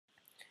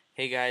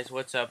Hey guys,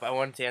 what's up? I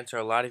wanted to answer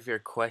a lot of your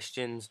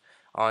questions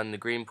on the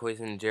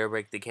GreenPois0n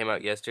jailbreak that came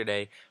out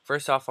yesterday.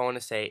 First off, I want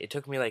to say it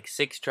took me like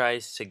 6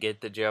 tries to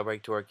get the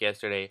jailbreak to work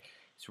yesterday.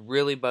 It's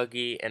really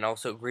buggy, and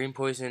also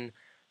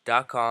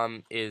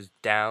GreenPois0n.com is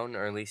down,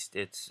 or at least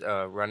it's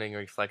running a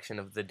reflection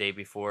of the day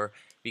before,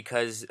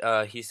 because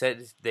he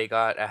said they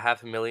got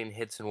 500,000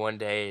 hits in one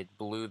day. It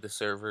blew the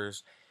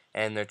servers,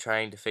 and they're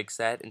trying to fix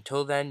that.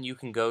 Until then, you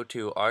can go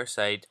to our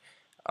site.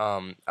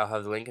 I'll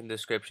have the link in the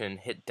description.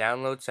 Hit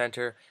Download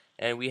Center,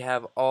 and we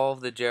have all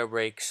of the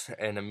jailbreaks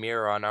and a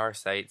mirror on our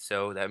site,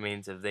 so that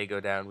means if they go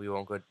down, we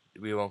won't go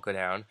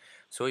down.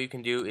 So what you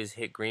can do is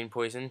hit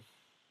GreenPois0n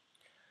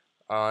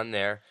on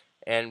there,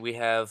 and we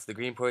have the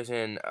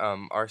GreenPois0n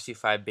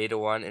RC5 Beta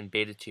 1 and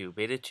Beta 2.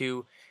 Beta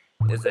 2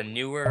 is a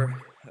newer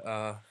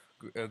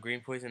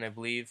GreenPois0n, I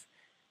believe,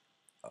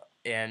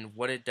 and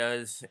what it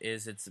does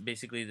is it's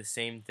basically the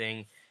same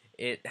thing.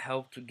 It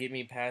helped get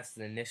me past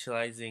the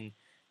initializing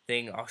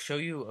thing. I'll show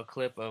you a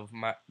clip of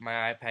my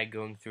iPad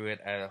going through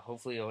it.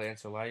 Hopefully it'll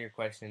answer a lot of your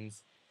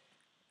questions.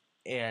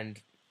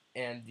 And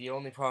the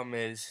only problem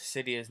is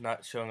Cydia is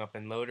not showing up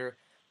in Loader.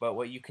 But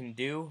what you can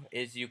do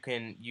is you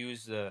can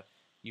use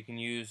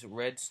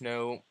Red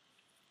Snow,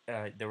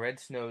 the Red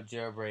Snow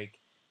jailbreak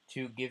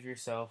to give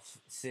yourself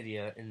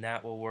Cydia, and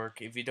that will work.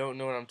 If you don't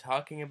know what I'm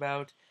talking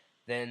about,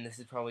 then this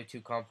is probably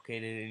too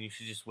complicated, and you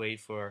should just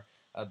wait for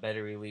a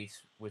better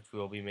release, which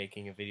we'll be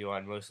making a video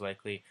on most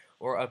likely,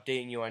 or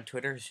updating you on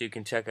Twitter, so you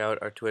can check out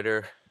our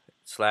Twitter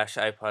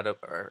 /iPodUp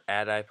or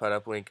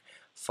 @iPodUp link.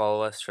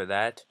 Follow us for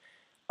that.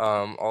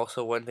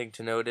 Also, one thing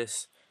to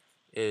notice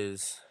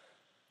is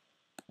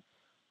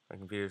my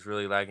computer's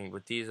really lagging,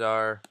 but these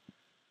are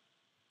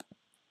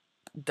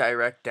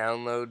direct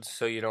downloads,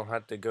 so you don't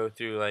have to go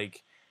through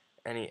like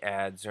any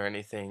ads or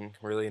anything.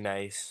 Really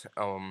nice.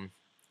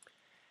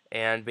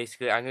 And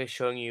basically, I'm going to be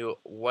showing you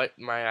what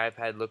my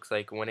iPad looks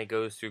like when it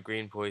goes through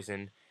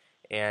GreenPois0n,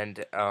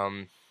 and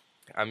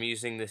I'm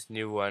using this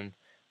new one,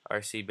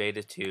 RC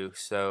Beta 2.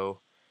 So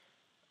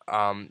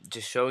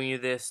just showing you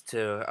this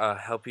to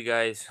help you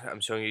guys. I'm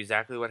showing you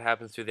exactly what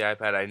happens through the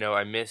iPad. I know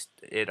I missed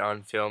it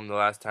on film the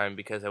last time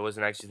because I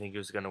wasn't actually thinking it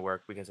was going to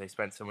work because I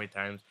spent so many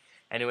times.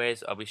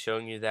 Anyways, I'll be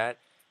showing you that,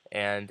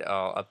 and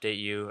I'll update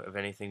you if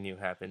anything new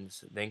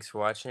happens. Thanks for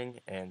watching,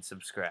 and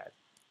subscribe.